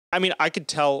I mean, I could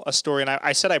tell a story, and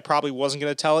I said I probably wasn't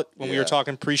going to tell it when we were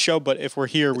talking pre-show, but if we're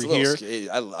here, we're here.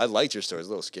 I liked your story. It's a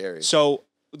little scary. So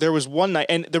there was one night,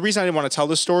 and the reason I didn't want to tell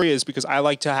this story is because I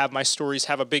like to have my stories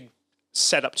have a big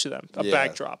setup to them, a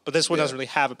backdrop. But this one doesn't really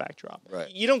have a backdrop.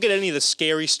 Right. You don't get any of the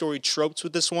scary story tropes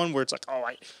with this one, where it's like, oh,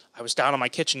 I was down in my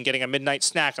kitchen getting a midnight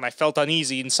snack, and I felt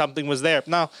uneasy, and something was there.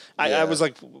 No, I was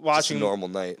like watching just a normal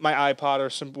night, my iPod or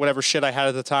some whatever shit I had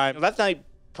at the time. That night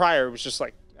prior was just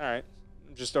like, all right.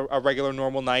 Just a regular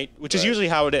normal night, which is usually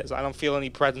how it is. I don't feel any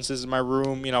presences in my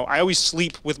room. You know, I always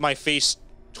sleep with my face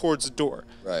towards the door.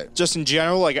 Right. Just in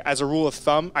general, like as a rule of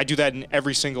thumb, I do that in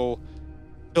every single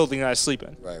building that I sleep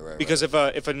in. Right. Because if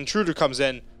an intruder comes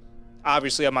in,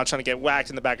 obviously I'm not trying to get whacked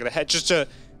in the back of the head.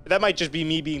 That might just be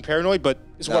me being paranoid, but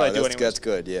it's what I do anyway. That's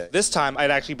good, yeah. This time I'd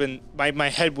actually been my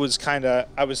head was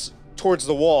I was towards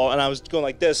the wall, and I was going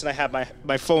like this, and I had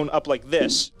my phone up like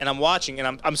this, and I'm watching,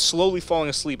 and I'm slowly falling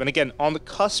asleep. And again, on the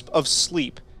cusp of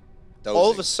sleep,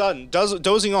 all of a sudden,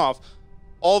 dozing off,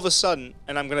 all of a sudden,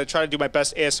 and I'm going to try to do my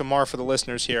best ASMR for the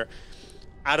listeners here,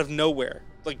 out of nowhere,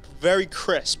 like very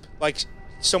crisp, like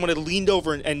someone had leaned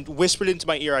over and whispered into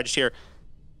my ear. I just hear,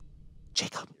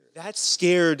 Jacob. That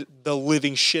scared the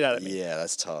living shit out of me. Yeah,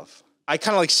 that's tough. I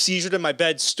kind of like seizured in my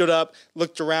bed, stood up,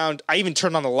 looked around. I even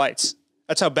turned on the lights.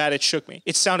 That's how bad it shook me.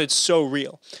 It sounded so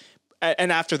real.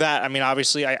 And after that, I mean,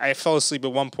 obviously, I fell asleep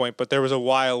at one point, but there was a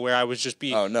while where I was just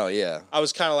being... Oh, no, yeah. I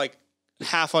was kind of like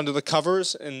half under the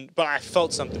covers, but I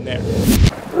felt something there.